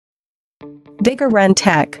Vigorun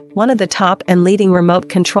Tech, one of the top and leading remote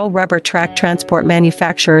control rubber track transport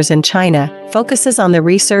manufacturers in China, focuses on the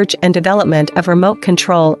research and development of remote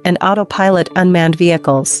control and autopilot unmanned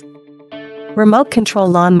vehicles. Remote control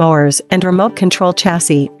lawn mowers and remote control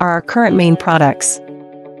chassis are our current main products.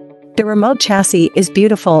 The remote chassis is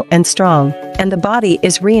beautiful and strong, and the body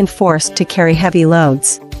is reinforced to carry heavy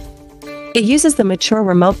loads. It uses the mature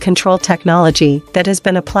remote control technology that has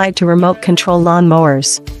been applied to remote control lawn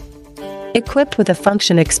mowers. Equipped with a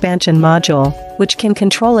function expansion module, which can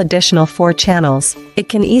control additional 4 channels, it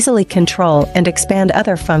can easily control and expand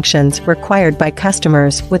other functions required by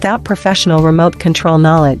customers without professional remote control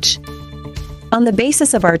knowledge. On the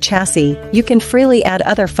basis of our chassis, you can freely add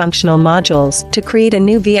other functional modules to create a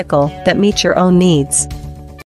new vehicle that meets your own needs.